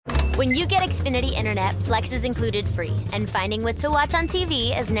When you get Xfinity Internet, Flex is included free, and finding what to watch on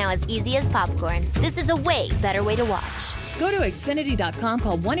TV is now as easy as popcorn. This is a way better way to watch. Go to Xfinity.com,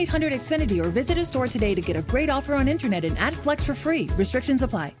 call 1-800-XFINITY, or visit a store today to get a great offer on internet and add Flex for free. Restrictions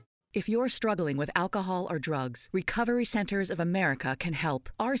apply. If you're struggling with alcohol or drugs, Recovery Centers of America can help.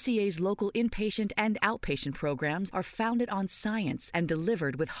 RCA's local inpatient and outpatient programs are founded on science and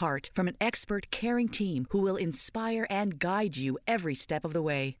delivered with heart from an expert, caring team who will inspire and guide you every step of the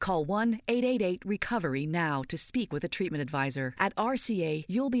way. Call 1-888-RECOVERY now to speak with a treatment advisor. At RCA,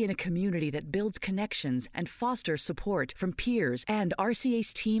 you'll be in a community that builds connections and fosters support from peers and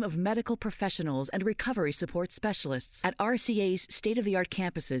RCA's team of medical professionals and recovery support specialists. At RCA's state-of-the-art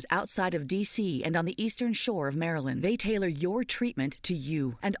campuses outside of D.C. and on the eastern shore of Maryland, they tailor your treatment to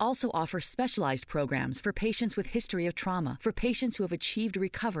you and also offer specialized programs for patients with history of trauma, for patients who have achieved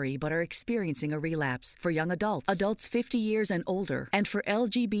recovery but are experiencing a relapse, for young adults, adults 50 years and older, and for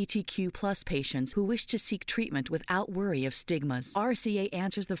LGBTQ plus patients who wish to seek treatment without worry of stigmas. RCA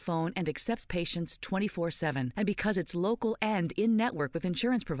answers the phone and accepts patients 24/7. And because it's local and in-network with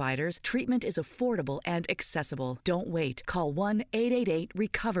insurance providers, treatment is affordable and accessible. Don't wait. Call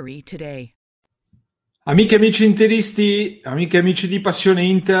 1-888-RECOVERY today. Amiche e amici interisti, amiche e amici di Passione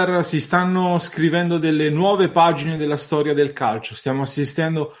Inter, si stanno scrivendo delle nuove pagine della storia del calcio. Stiamo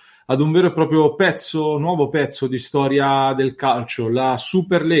assistendo ad un vero e proprio nuovo pezzo di storia del calcio. La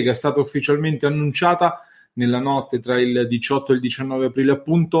SuperLega è stata ufficialmente annunciata nella notte tra il 18 e il 19 aprile,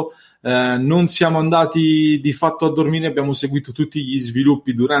 appunto. Non siamo andati di fatto a dormire, abbiamo seguito tutti gli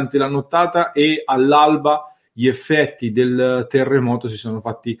sviluppi durante la nottata e all'alba gli effetti del terremoto si sono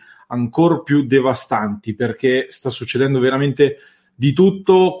fatti ancora più devastanti, perché sta succedendo veramente di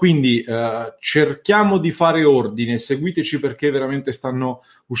tutto. Quindi cerchiamo di fare ordine, seguiteci perché veramente stanno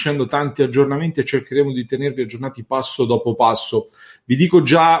uscendo tanti aggiornamenti e cercheremo di tenervi aggiornati passo dopo passo. Vi dico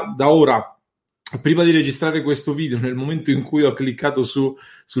già da ora, prima di registrare questo video, nel momento in cui ho cliccato sul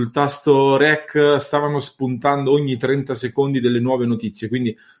tasto REC, stavano spuntando ogni 30 secondi delle nuove notizie,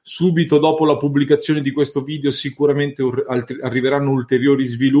 quindi subito dopo la pubblicazione di questo video sicuramente arriveranno ulteriori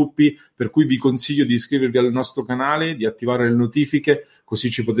sviluppi, per cui vi consiglio di iscrivervi al nostro canale, di attivare le notifiche, così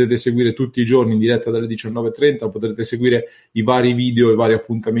ci potete seguire tutti i giorni in diretta dalle 19:30, potrete seguire i vari video e i vari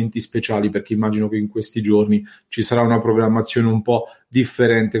appuntamenti speciali, perché immagino che in questi giorni ci sarà una programmazione un po'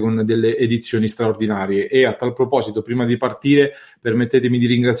 differente con delle edizioni straordinarie. E a tal proposito, prima di partire, permettetemi di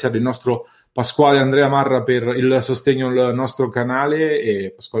ringraziare il nostro Pasquale Andrea Marra per il sostegno al nostro canale.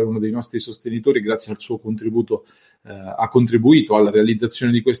 E Pasquale è uno dei nostri sostenitori, grazie al suo contributo ha contribuito alla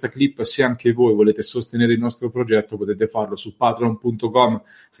realizzazione di questa clip. Se anche voi volete sostenere il nostro progetto, potete farlo su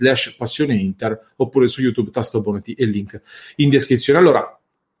patreon.com/passioneinter oppure su YouTube, tasto abbonati e link in descrizione. Allora,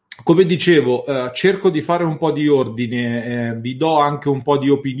 come dicevo, cerco di fare un po' di ordine, vi do anche un po' di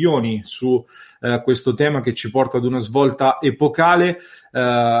opinioni su questo tema che ci porta ad una svolta epocale.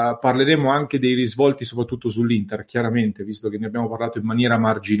 Parleremo anche dei risvolti soprattutto sull'Inter, chiaramente, visto che ne abbiamo parlato in maniera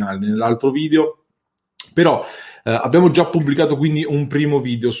marginale nell'altro video. Però abbiamo già pubblicato quindi un primo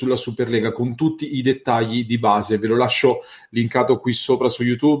video sulla Superlega con tutti i dettagli di base. Ve lo lascio linkato qui sopra su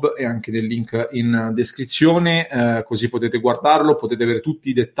YouTube e anche nel link in descrizione, così potete guardarlo, potete avere tutti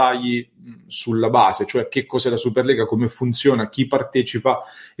i dettagli sulla base, cioè che cos'è la Superlega, come funziona, chi partecipa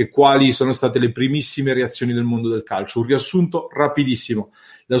e quali sono state le primissime reazioni del mondo del calcio. Un riassunto rapidissimo.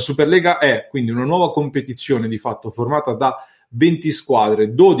 La Superlega è quindi una nuova competizione di fatto formata da 20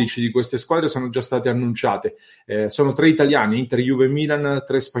 squadre, 12 di queste squadre sono già state annunciate, sono 3 italiane, Inter, Juve, Milan,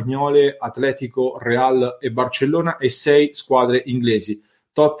 3 spagnole, Atletico, Real e Barcellona, e 6 squadre inglesi,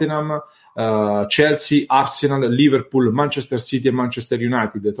 Tottenham, Chelsea, Arsenal, Liverpool, Manchester City e Manchester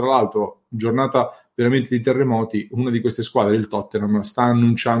United. Tra l'altro, giornata veramente di terremoti, una di queste squadre, il Tottenham, sta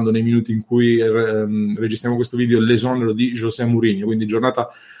annunciando nei minuti in cui registriamo questo video l'esonero di José Mourinho, quindi giornata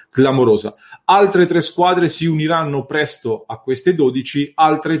clamorosa. Altre 3 squadre si uniranno presto a queste 12,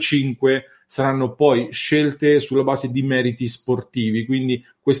 altre 5 saranno poi scelte sulla base di meriti sportivi, quindi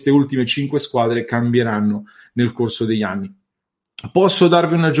queste ultime 5 squadre cambieranno nel corso degli anni. Posso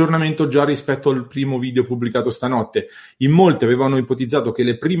darvi un aggiornamento già rispetto al primo video pubblicato stanotte. In molti avevano ipotizzato che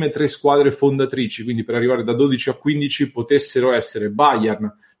le prime 3 squadre fondatrici, quindi per arrivare da 12 a 15, potessero essere Bayern,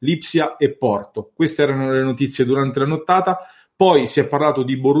 Lipsia e Porto. Queste erano le notizie durante la nottata. Poi si è parlato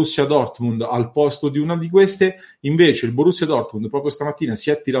di Borussia Dortmund al posto di una di queste, invece il Borussia Dortmund proprio stamattina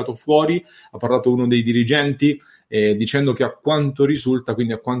si è tirato fuori, ha parlato uno dei dirigenti dicendo che a quanto risulta,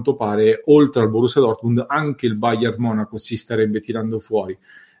 quindi a quanto pare, oltre al Borussia Dortmund anche il Bayern Monaco si starebbe tirando fuori.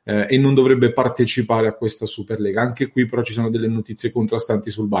 e non dovrebbe partecipare a questa Superlega. Anche qui però ci sono delle notizie contrastanti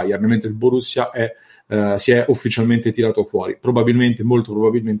sul Bayern, mentre il Borussia si è ufficialmente tirato fuori, probabilmente, molto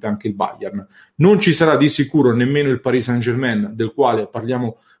probabilmente anche il Bayern. Non ci sarà di sicuro nemmeno il Paris Saint-Germain, del quale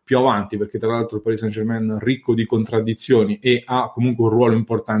parliamo più avanti, perché tra l'altro il Paris Saint-Germain ricco di contraddizioni e ha comunque un ruolo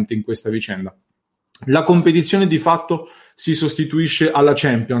importante in questa vicenda. La competizione di fatto si sostituisce alla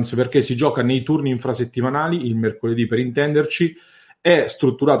Champions perché si gioca nei turni infrasettimanali, il mercoledì per intenderci, è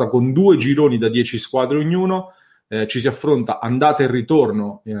strutturata con 2 gironi da 10 squadre ognuno, ci si affronta andata e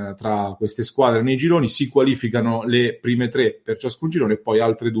ritorno tra queste squadre nei gironi, si qualificano le prime 3 per ciascun girone e poi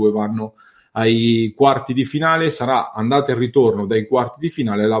altre 2 vanno ai quarti di finale, sarà andata e ritorno dai quarti di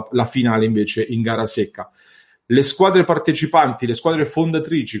finale, la finale invece in gara secca. Le squadre partecipanti, le squadre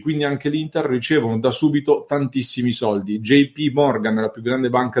fondatrici, quindi anche l'Inter, ricevono da subito tantissimi soldi. JP Morgan, la più grande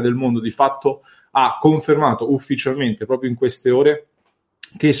banca del mondo, di fatto ha confermato ufficialmente proprio in queste ore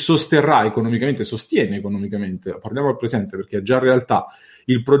che sostiene economicamente, parliamo al presente perché è già realtà,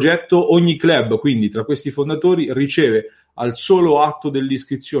 il progetto. Ogni club, quindi tra questi fondatori, riceve al solo atto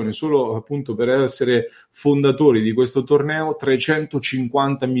dell'iscrizione, solo appunto per essere fondatori di questo torneo,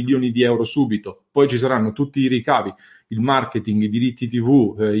 350 milioni di euro subito. Poi ci saranno tutti i ricavi, il marketing, i diritti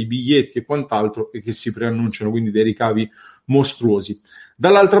TV, i biglietti e quant'altro, e che si preannunciano, quindi dei ricavi mostruosi.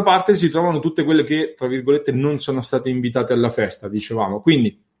 Dall'altra parte si trovano tutte quelle che, tra virgolette, non sono state invitate alla festa, dicevamo.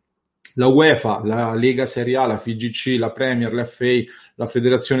 Quindi la UEFA, la Lega Serie A, la FIGC, la Premier, la FA, la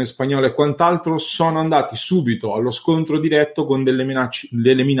Federazione Spagnola e quant'altro sono andati subito allo scontro diretto con delle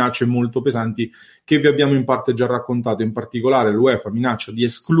minacce molto pesanti che vi abbiamo in parte già raccontato. In particolare l'UEFA minaccia di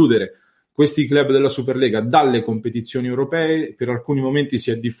escludere questi club della Superlega dalle competizioni europee. Per alcuni momenti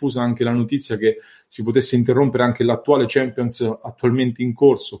si è diffusa anche la notizia che si potesse interrompere anche l'attuale Champions attualmente in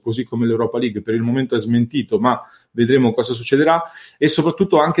corso, così come l'Europa League. Per il momento è smentito, ma vedremo cosa succederà, e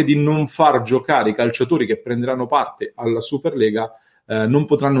soprattutto anche di non far giocare i calciatori che prenderanno parte alla Superlega, non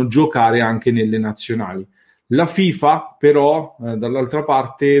potranno giocare anche nelle nazionali. La FIFA però, dall'altra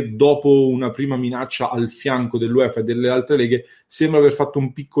parte, dopo una prima minaccia al fianco dell'UEFA e delle altre leghe, sembra aver fatto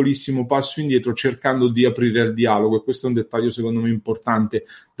un piccolissimo passo indietro cercando di aprire il dialogo, e questo è un dettaglio secondo me importante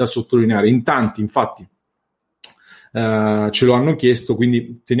da sottolineare. In tanti, infatti, ce lo hanno chiesto,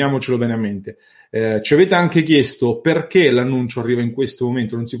 quindi teniamocelo bene a mente. Ci avete anche chiesto perché l'annuncio arriva in questo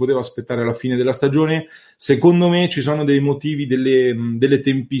momento, non si poteva aspettare alla fine della stagione. Secondo me ci sono dei motivi, delle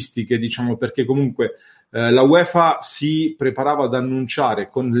tempistiche, diciamo, perché comunque la UEFA si preparava ad annunciare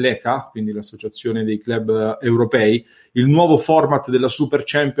con l'ECA, quindi l'associazione dei club europei, il nuovo format della Super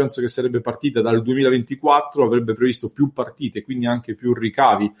Champions che sarebbe partita dal 2024, avrebbe previsto più partite, quindi anche più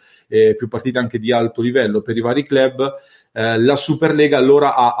ricavi, più partite anche di alto livello per i vari club. La Superlega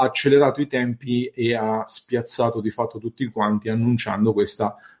allora ha accelerato i tempi e ha spiazzato di fatto tutti quanti, annunciando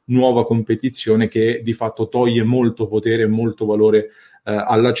questa nuova competizione che di fatto toglie molto potere e molto valore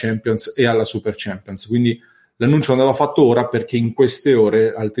alla Champions e alla Super Champions. Quindi l'annuncio andava fatto ora, perché in queste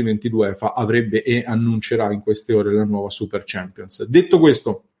ore altrimenti l'UEFA avrebbe e annuncerà in queste ore la nuova Super Champions. Detto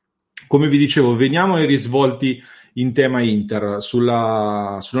questo, come vi dicevo, veniamo ai risvolti in tema Inter.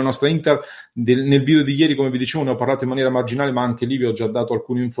 Sulla nostra Inter, nel video di ieri, come vi dicevo, ne ho parlato in maniera marginale, ma anche lì vi ho già dato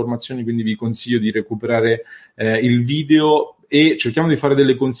alcune informazioni, quindi vi consiglio di recuperare il video e cerchiamo di fare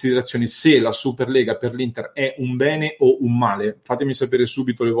delle considerazioni se la Superlega per l'Inter è un bene o un male. Fatemi sapere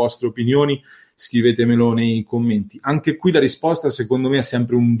subito le vostre opinioni, scrivetemelo nei commenti. Anche qui la risposta secondo me è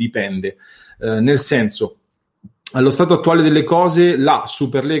sempre un dipende, nel senso, allo stato attuale delle cose la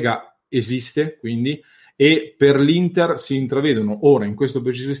Superlega esiste, quindi, e per l'Inter si intravedono ora, in questo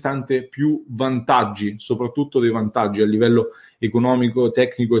preciso istante, più vantaggi, soprattutto dei vantaggi a livello economico,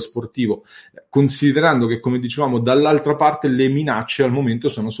 tecnico e sportivo, considerando che, come dicevamo, dall'altra parte le minacce al momento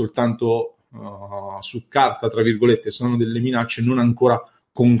sono soltanto su carta, tra virgolette, sono delle minacce non ancora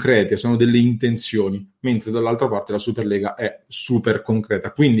concrete, sono delle intenzioni, mentre dall'altra parte la Superlega è super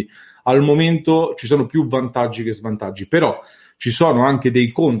concreta. Quindi al momento ci sono più vantaggi che svantaggi, però ci sono anche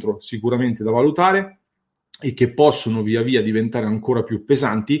dei contro sicuramente da valutare e che possono via via diventare ancora più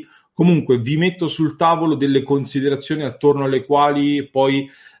pesanti. Comunque vi metto sul tavolo delle considerazioni attorno alle quali poi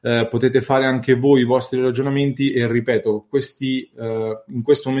potete fare anche voi i vostri ragionamenti, e ripeto, in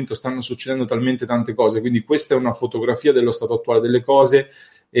questo momento stanno succedendo talmente tante cose, quindi questa è una fotografia dello stato attuale delle cose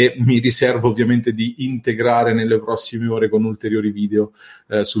e mi riservo ovviamente di integrare nelle prossime ore con ulteriori video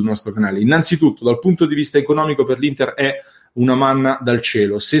sul nostro canale. Innanzitutto, dal punto di vista economico, per l'Inter è una manna dal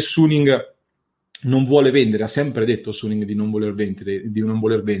cielo. Se Suning non vuole vendere, ha sempre detto Suning di non voler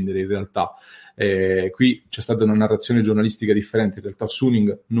vendere in realtà. Qui c'è stata una narrazione giornalistica differente, in realtà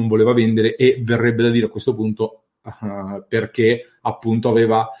Suning non voleva vendere, e verrebbe da dire a questo punto perché appunto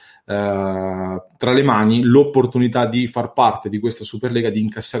aveva tra le mani l'opportunità di far parte di questa Superlega, di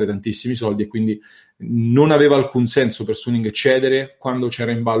incassare tantissimi soldi, e quindi non aveva alcun senso per Suning cedere quando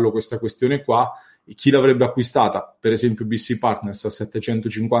c'era in ballo questa questione qua. Chi l'avrebbe acquistata, per esempio BC Partners, a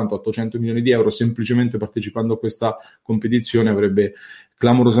 750-800 milioni di euro, semplicemente partecipando a questa competizione, avrebbe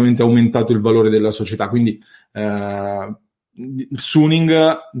clamorosamente aumentato il valore della società. Quindi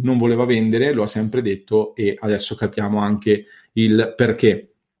Suning non voleva vendere, lo ha sempre detto, e adesso capiamo anche il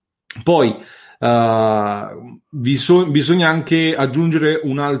perché. Poi bisogna anche aggiungere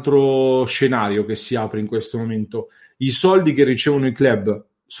un altro scenario che si apre in questo momento. I soldi che ricevono i club,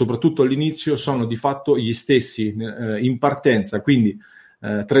 soprattutto all'inizio, sono di fatto gli stessi in partenza, quindi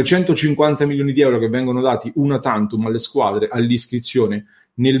 350 milioni di euro che vengono dati una tantum alle squadre all'iscrizione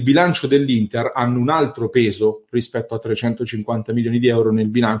nel bilancio dell'Inter hanno un altro peso rispetto a 350 milioni di euro nel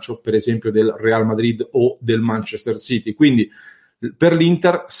bilancio, per esempio, del Real Madrid o del Manchester City. Quindi per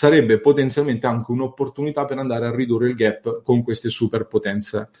l'Inter sarebbe potenzialmente anche un'opportunità per andare a ridurre il gap con queste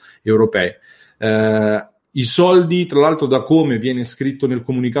superpotenze europee. I soldi, tra l'altro, da come viene scritto nel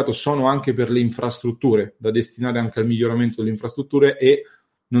comunicato, sono anche per le infrastrutture, da destinare anche al miglioramento delle infrastrutture, e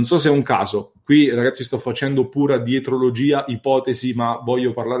non so se è un caso. Qui, ragazzi, sto facendo pura dietrologia, ipotesi, ma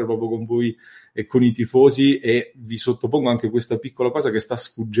voglio parlare proprio con voi e con i tifosi, e vi sottopongo anche questa piccola cosa che sta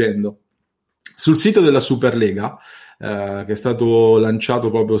sfuggendo. Sul sito della Superlega, che è stato lanciato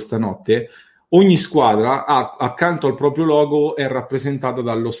proprio stanotte, ogni squadra accanto al proprio logo è rappresentata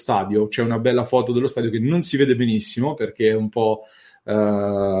dallo stadio. C'è una bella foto dello stadio che non si vede benissimo perché è un po'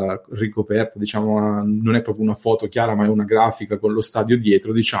 ricoperta, diciamo, non è proprio una foto chiara, ma è una grafica con lo stadio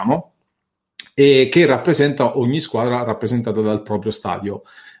dietro, diciamo, e che rappresenta ogni squadra rappresentata dal proprio stadio.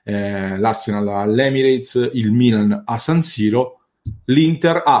 L'Arsenal all'Emirates, il Milan a San Siro,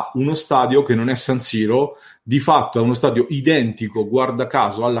 l'Inter ha uno stadio che non è San Siro, di fatto è uno stadio identico, guarda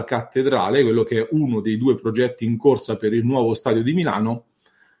caso, alla Cattedrale, quello che è uno dei due progetti in corsa per il nuovo stadio di Milano.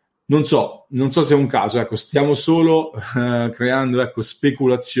 Non so se è un caso, ecco, stiamo solo creando, ecco,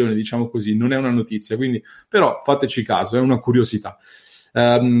 speculazioni, diciamo così, non è una notizia, quindi però fateci caso, è una curiosità.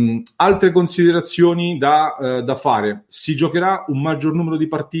 Altre considerazioni da fare: si giocherà un maggior numero di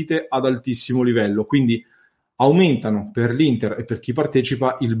partite ad altissimo livello, quindi aumentano per l'Inter e per chi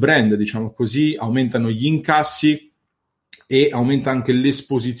partecipa il brand, diciamo così, aumentano gli incassi e aumenta anche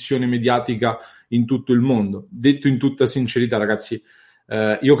l'esposizione mediatica in tutto il mondo. Detto in tutta sincerità, ragazzi,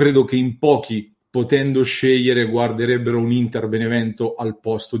 io credo che in pochi, potendo scegliere, guarderebbero un Inter Benevento al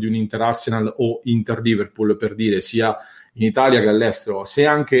posto di un Inter Arsenal o Inter Liverpool, per dire, sia in Italia che all'estero. Se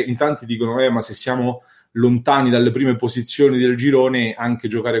anche in tanti dicono ma se siamo lontani dalle prime posizioni del girone, anche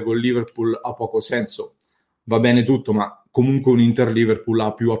giocare con Liverpool ha poco senso. Va bene tutto, ma comunque un Inter-Liverpool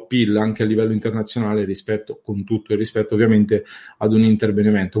ha più appeal anche a livello internazionale rispetto, con tutto il rispetto ovviamente, ad un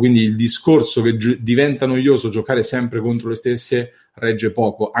Inter-Benevento. Quindi il discorso che diventa noioso giocare sempre contro le stesse regge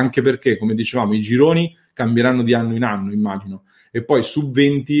poco, anche perché, come dicevamo, i gironi cambieranno di anno in anno, immagino, e poi su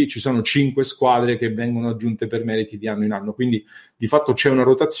 20 ci sono 5 squadre che vengono aggiunte per meriti di anno in anno, quindi di fatto c'è una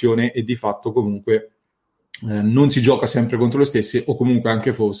rotazione e di fatto comunque non si gioca sempre contro le stesse, o comunque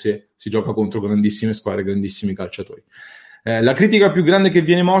anche fosse si gioca contro grandissime squadre, grandissimi calciatori. La critica più grande che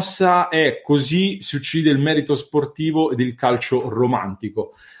viene mossa è: così si uccide il merito sportivo ed il calcio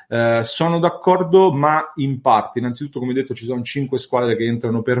romantico. Sono d'accordo, ma in parte. Innanzitutto, come detto, ci sono 5 squadre che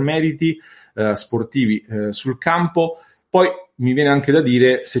entrano per meriti sportivi sul campo. Poi mi viene anche da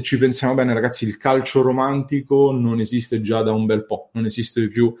dire, se ci pensiamo bene, ragazzi, il calcio romantico non esiste già da un bel po', non esiste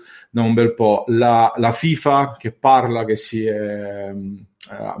più da un bel po'. La FIFA, che parla, che si è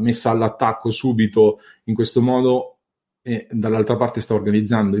messa all'attacco subito in questo modo, e dall'altra parte sta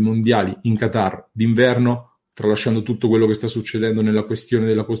organizzando i mondiali in Qatar d'inverno, tralasciando tutto quello che sta succedendo nella questione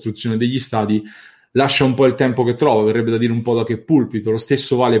della costruzione degli stadi, lascia un po' il tempo che trova, verrebbe da dire un po' da che pulpito. Lo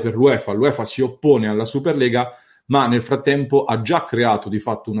stesso vale per l'UEFA. L'UEFA si oppone alla Superlega, ma nel frattempo ha già creato di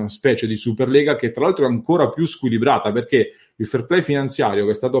fatto una specie di Superlega che tra l'altro è ancora più squilibrata, perché il fair play finanziario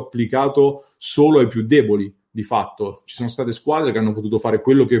che è stato applicato solo ai più deboli, di fatto ci sono state squadre che hanno potuto fare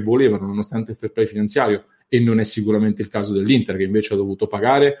quello che volevano nonostante il fair play finanziario, e non è sicuramente il caso dell'Inter, che invece ha dovuto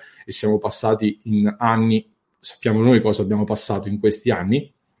pagare, e siamo passati in anni, sappiamo noi cosa abbiamo passato in questi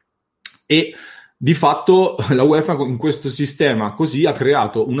anni, e di fatto la UEFA in questo sistema così ha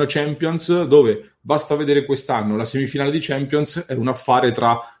creato una Champions dove basta vedere quest'anno la semifinale di Champions è un affare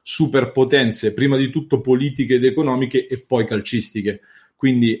tra superpotenze, prima di tutto politiche ed economiche e poi calcistiche.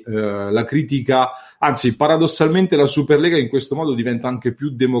 quindi la critica, anzi paradossalmente la Superlega in questo modo diventa anche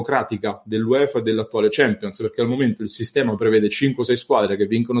più democratica dell'UEFA e dell'attuale Champions, perché al momento il sistema prevede 5-6 squadre che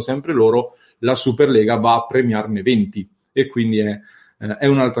vincono sempre loro, la Superlega va a premiarne 20 e quindi è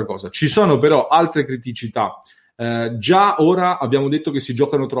un'altra cosa. Ci sono però altre criticità. Già ora abbiamo detto che si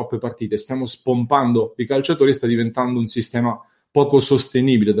giocano troppe partite, stiamo spompando i calciatori, sta diventando un sistema poco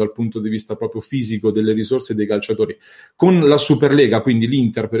sostenibile dal punto di vista proprio fisico delle risorse dei calciatori. Con la Superlega, quindi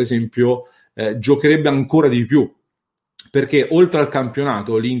l'Inter per esempio, giocherebbe ancora di più, perché oltre al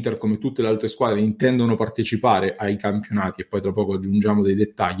campionato l'Inter, come tutte le altre squadre, intendono partecipare ai campionati, e poi tra poco aggiungiamo dei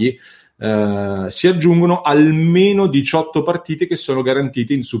dettagli, si aggiungono almeno 18 partite che sono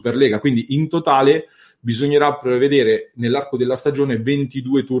garantite in Superlega, quindi in totale bisognerà prevedere nell'arco della stagione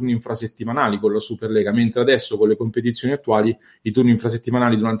 22 turni infrasettimanali con la Superlega, mentre adesso con le competizioni attuali i turni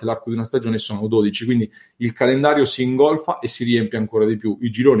infrasettimanali durante l'arco di una stagione sono 12, quindi il calendario si ingolfa e si riempie ancora di più. I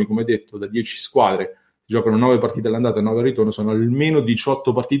gironi, come detto, da 10 squadre giocano 9 partite all'andata e 9 al ritorno, sono almeno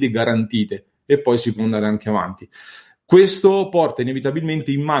 18 partite garantite e poi si può andare anche avanti. Questo porta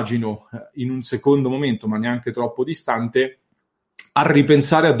inevitabilmente, immagino, in un secondo momento, ma neanche troppo distante,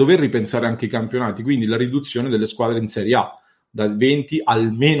 a dover ripensare anche i campionati, quindi la riduzione delle squadre in Serie A da 20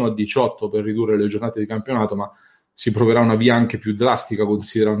 almeno a 18 per ridurre le giornate di campionato, ma si proverà una via anche più drastica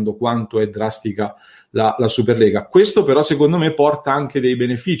considerando quanto è drastica la Superlega. Questo però secondo me porta anche dei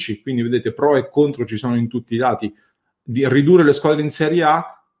benefici, quindi vedete pro e contro ci sono in tutti i lati. Di ridurre le squadre in Serie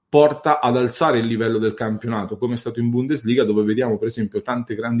A porta ad alzare il livello del campionato, come è stato in Bundesliga, dove vediamo per esempio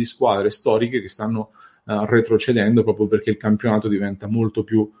tante grandi squadre storiche che stanno retrocedendo proprio perché il campionato diventa molto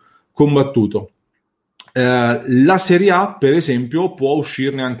più combattuto. La Serie A per esempio può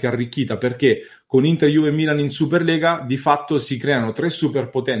uscirne anche arricchita, perché con Inter, Juve e Milan in Superlega di fatto si creano 3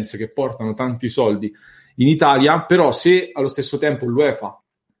 superpotenze che portano tanti soldi in Italia, però se allo stesso tempo l'UEFA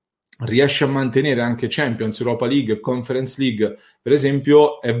riesce a mantenere anche Champions, Europa League, Conference League per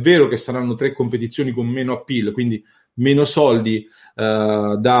esempio, è vero che saranno 3 competizioni con meno appeal, quindi meno soldi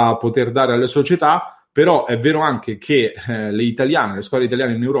da poter dare alle società, però è vero anche che le squadre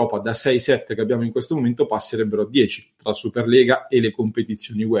italiane in Europa da 6-7 che abbiamo in questo momento passerebbero a 10 tra Superlega e le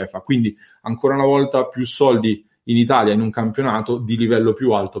competizioni UEFA, quindi ancora una volta più soldi in Italia in un campionato di livello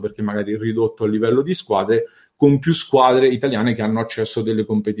più alto, perché magari ridotto a livello di squadre, con più squadre italiane che hanno accesso a delle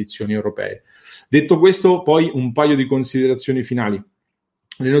competizioni europee. Detto questo, poi un paio di considerazioni finali.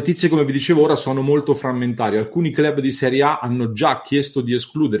 Le notizie, come vi dicevo ora, sono molto frammentarie. Alcuni club di Serie A hanno già chiesto di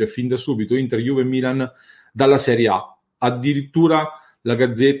escludere fin da subito Inter, Juve e Milan dalla Serie A. Addirittura la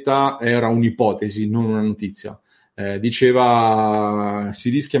Gazzetta era un'ipotesi, non una notizia. Diceva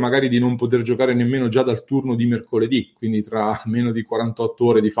si rischia magari di non poter giocare nemmeno già dal turno di mercoledì, quindi tra meno di 48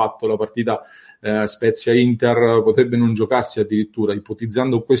 ore di fatto la partita Spezia-Inter potrebbe non giocarsi addirittura,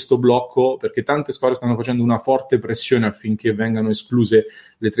 ipotizzando questo blocco, perché tante squadre stanno facendo una forte pressione affinché vengano escluse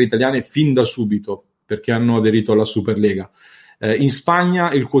le 3 italiane fin da subito, perché hanno aderito alla Superlega. In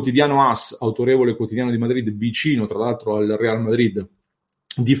Spagna il quotidiano AS, autorevole quotidiano di Madrid, vicino tra l'altro al Real Madrid,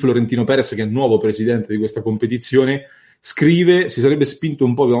 di Florentino Perez, che è il nuovo presidente di questa competizione, scrive, si sarebbe spinto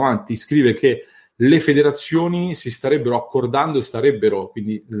un po' più avanti, scrive che le federazioni si starebbero accordando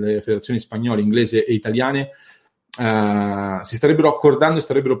quindi le federazioni spagnole, inglese e italiane, si starebbero accordando e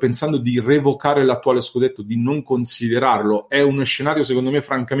starebbero pensando di revocare l'attuale scudetto, di non considerarlo. È uno scenario secondo me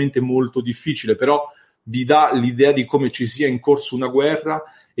francamente molto difficile, però vi dà l'idea di come ci sia in corso una guerra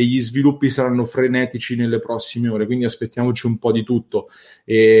e gli sviluppi saranno frenetici nelle prossime ore, quindi aspettiamoci un po' di tutto.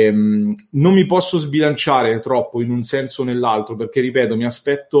 Non mi posso sbilanciare troppo in un senso o nell'altro, perché ripeto, mi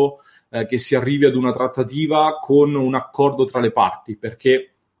aspetto che si arrivi ad una trattativa con un accordo tra le parti,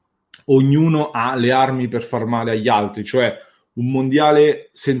 perché ognuno ha le armi per far male agli altri, cioè un mondiale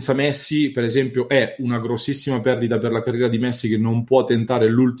senza Messi per esempio è una grossissima perdita per la carriera di Messi, che non può tentare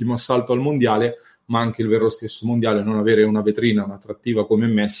l'ultimo assalto al mondiale, ma anche il vero stesso mondiale, non avere una vetrina, un'attrattiva come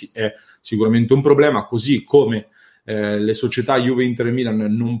Messi è sicuramente un problema, così come le società Juve, Inter e Milan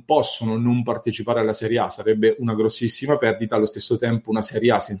non possono non partecipare alla Serie A, sarebbe una grossissima perdita. Allo stesso tempo una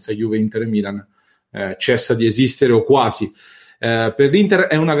Serie A senza Juve, Inter e Milan cessa di esistere o quasi. Per l'Inter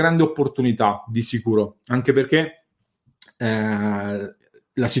è una grande opportunità di sicuro, anche perché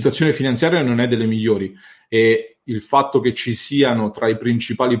la situazione finanziaria non è delle migliori e il fatto che ci siano tra i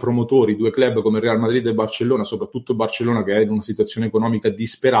principali promotori 2 club come Real Madrid e Barcellona, soprattutto Barcellona che è in una situazione economica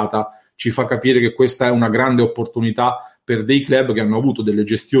disperata, ci fa capire che questa è una grande opportunità per dei club che hanno avuto delle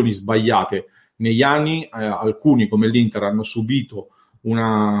gestioni sbagliate negli anni. Alcuni come l'Inter hanno subito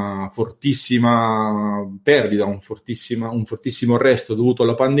una fortissima perdita, un fortissimo arresto dovuto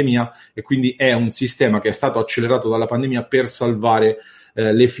alla pandemia, e quindi è un sistema che è stato accelerato dalla pandemia per salvare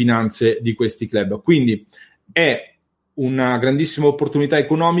le finanze di questi club. Quindi è una grandissima opportunità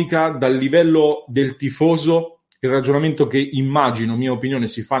economica. Dal livello del tifoso, il ragionamento che immagino, mia opinione,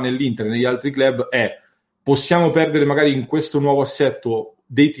 si fa nell'Inter e negli altri club è: possiamo perdere magari in questo nuovo assetto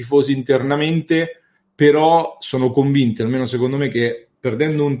dei tifosi internamente, però sono convinti, almeno secondo me, che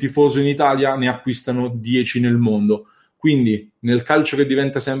perdendo un tifoso in Italia ne acquistano 10 nel mondo. Quindi nel calcio che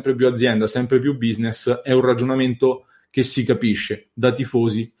diventa sempre più azienda, sempre più business, è un ragionamento che si capisce. Da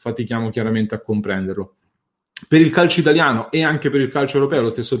tifosi fatichiamo chiaramente a comprenderlo. Per il calcio italiano e anche per il calcio europeo allo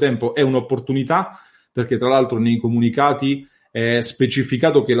stesso tempo è un'opportunità, perché tra l'altro nei comunicati è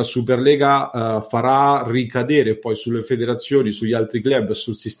specificato che la SuperLega farà ricadere poi sulle federazioni, sugli altri club,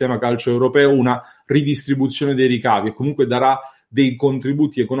 sul sistema calcio europeo una ridistribuzione dei ricavi e comunque darà dei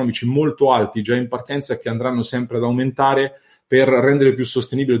contributi economici molto alti già in partenza, che andranno sempre ad aumentare per rendere più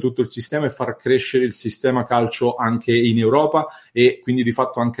sostenibile tutto il sistema e far crescere il sistema calcio anche in Europa e quindi di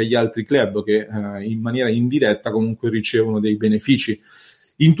fatto anche agli altri club che in maniera indiretta comunque ricevono dei benefici.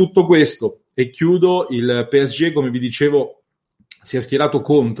 In tutto questo, e chiudo, il PSG, come vi dicevo, si è schierato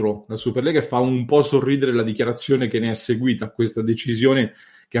contro la Superlega e fa un po' sorridere la dichiarazione che ne è seguita a questa decisione,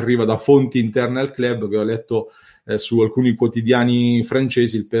 che arriva da fonti interne al club, che ho letto su alcuni quotidiani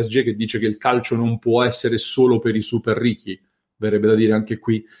francesi. Il PSG che dice che il calcio non può essere solo per i super ricchi, verrebbe da dire anche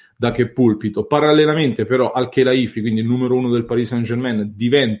qui da che pulpito. Parallelamente però Al-Khelaifi, quindi il numero 1 del Paris Saint-Germain,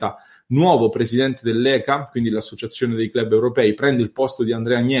 diventa nuovo presidente dell'ECA, quindi l'associazione dei club europei, prende il posto di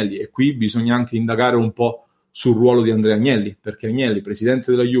Andrea Agnelli, e qui bisogna anche indagare un po' sul ruolo di Andrea Agnelli, perché Agnelli,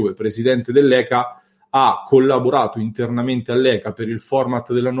 presidente della Juve, presidente dell'ECA, ha collaborato internamente all'ECA per il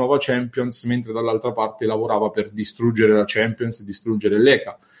format della nuova Champions, mentre dall'altra parte lavorava per distruggere la Champions, distruggere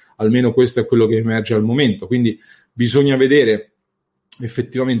l'ECA. Almeno questo è quello che emerge al momento. Quindi bisogna vedere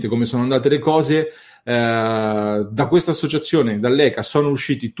effettivamente come sono andate le cose. Da questa associazione, dall'ECA, sono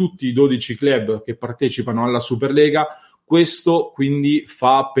usciti tutti i 12 club che partecipano alla Superlega. Questo quindi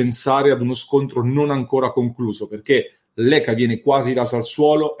fa pensare ad uno scontro non ancora concluso, perché l'ECA viene quasi rasa al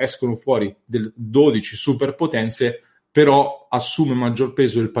suolo, escono fuori 12 superpotenze, però assume maggior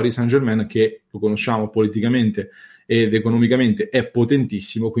peso il Paris Saint-Germain, che lo conosciamo politicamente ed economicamente è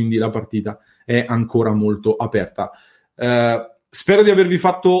potentissimo, quindi la partita è ancora molto aperta. Spero di avervi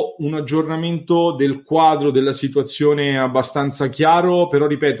fatto un aggiornamento del quadro della situazione abbastanza chiaro, però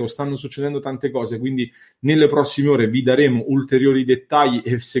ripeto, stanno succedendo tante cose, quindi nelle prossime ore vi daremo ulteriori dettagli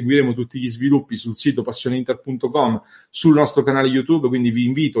e seguiremo tutti gli sviluppi sul sito passioneinter.com, sul nostro canale YouTube, quindi vi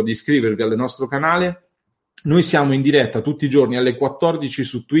invito ad iscrivervi al nostro canale. Noi siamo in diretta tutti i giorni alle 14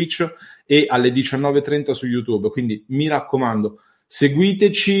 su Twitch e alle 19:30 su YouTube, quindi mi raccomando,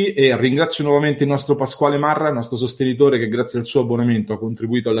 seguiteci, e ringrazio nuovamente il nostro Pasquale Marra, il nostro sostenitore, che grazie al suo abbonamento ha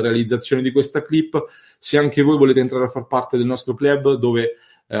contribuito alla realizzazione di questa clip. Se anche voi volete entrare a far parte del nostro club, dove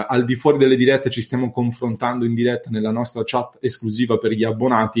al di fuori delle dirette ci stiamo confrontando in diretta nella nostra chat esclusiva per gli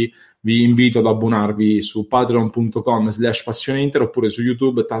abbonati, vi invito ad abbonarvi su patreon.com/passioneinter oppure su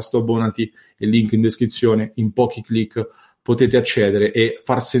YouTube, tasto abbonati e link in descrizione. In pochi click potete accedere e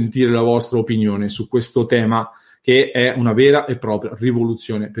far sentire la vostra opinione su questo tema, che è una vera e propria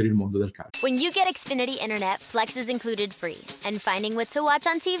rivoluzione per il mondo del calcio. When you get Xfinity Internet, Flex is included free, and finding what to watch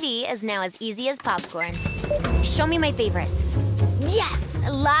on TV is now as easy as popcorn. Show me my favorites. Yes,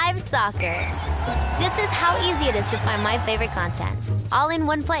 live soccer. This is how easy it is to find my favorite content, all in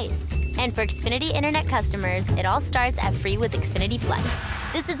one place. And for Xfinity Internet customers, it all starts at free with Xfinity Flex.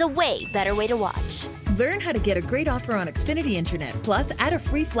 This is a way better way to watch. Learn how to get a great offer on Xfinity Internet. Plus, add a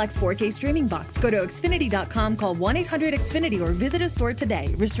free Flex 4K streaming box. Go to Xfinity.com, call 1-800-XFINITY, or visit a store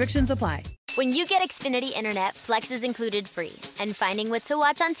today. Restrictions apply. When you get Xfinity Internet, Flex is included free, and finding what to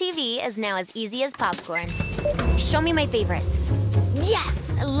watch on TV is now as easy as popcorn. Show me my favorites.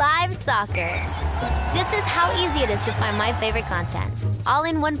 Yes, live soccer. This is how easy it is to find my favorite content, all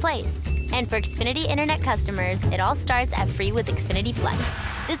in one place. And for Xfinity Internet customers, it all starts at free with Xfinity Flex.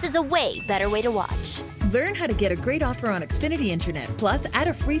 This is a way better way to watch. Learn how to get a great offer on Xfinity Internet. Plus, add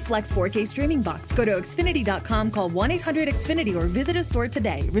a free Flex 4K streaming box. Go to Xfinity.com, call 1-800-XFINITY, or visit a store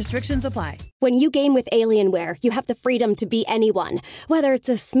today. Restrictions apply. When you game with Alienware, you have the freedom to be anyone. Whether it's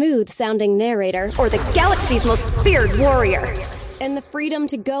a smooth-sounding narrator or the galaxy's most feared warrior. And the freedom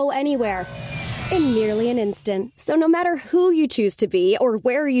to go anywhere in merely an instant. So no matter who you choose to be or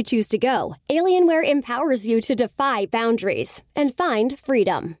where you choose to go, Alienware empowers you to defy boundaries and find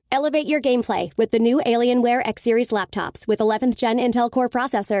freedom. Elevate your gameplay with the new Alienware X-Series laptops with 11th Gen Intel Core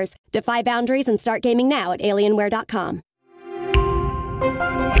processors. Defy boundaries and start gaming now at Alienware.com.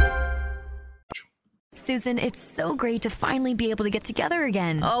 Susan, it's so great to finally be able to get together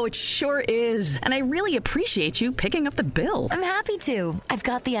again. Oh, it sure is. And I really appreciate you picking up the bill. I'm happy to. I've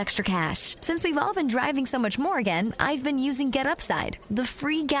got the extra cash. Since we've all been driving so much more again, I've been using Get Upside, the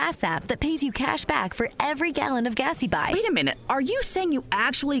free gas app that pays you cash back for every gallon of gas you buy. Wait a minute. Are you saying you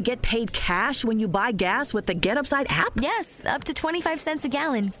actually get paid cash when you buy gas with the Get Upside app? Yes, up to 25 cents a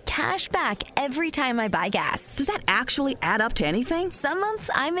gallon. Cash back every time I buy gas. Does that actually add up to anything? Some months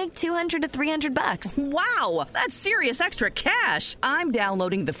I make $200 to $300. Wow, that's serious extra cash. I'm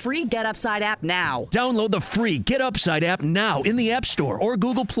downloading the free Get Upside app now. Download the free Get Upside app now in the App Store or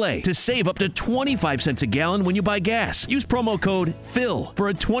Google Play to save up to 25 cents a gallon when you buy gas. Use promo code PHIL for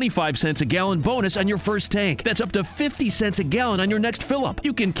a 25 cents a gallon bonus on your first tank. That's up to 50 cents a gallon on your next fill-up.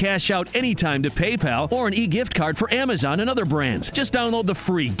 You can cash out anytime to PayPal or an e-gift card for Amazon and other brands. Just download the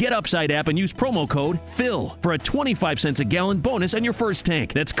free Get Upside app and use promo code PHIL for a 25 cents a gallon bonus on your first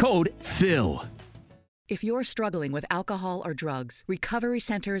tank. That's code PHIL. If you're struggling with alcohol or drugs, Recovery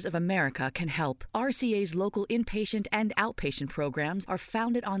Centers of America can help. RCA's local inpatient and outpatient programs are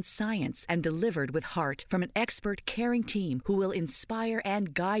founded on science and delivered with heart from an expert caring team who will inspire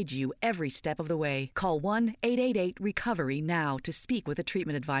and guide you every step of the way. Call 1-888-RECOVERY now to speak with a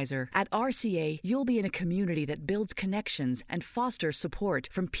treatment advisor. At RCA, you'll be in a community that builds connections and fosters support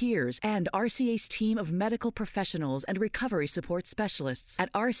from peers and RCA's team of medical professionals and recovery support specialists.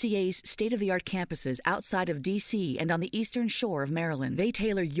 At RCA's state-of-the-art campuses outside of D.C. and on the Eastern Shore of Maryland, they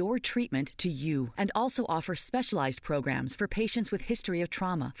tailor your treatment to you and also offer specialized programs for patients with history of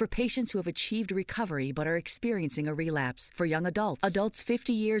trauma, for patients who have achieved recovery but are experiencing a relapse, for young adults, adults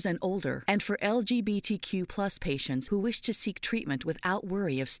 50 years and older, and for LGBTQ plus patients who wish to seek treatment without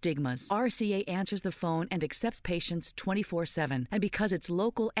worry of stigmas. RCA answers the phone and accepts patients 24/7. And because it's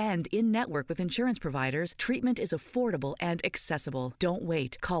local and in-network with insurance providers, treatment is affordable and accessible. Don't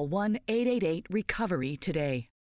wait. Call 1-888-RECOVERY today.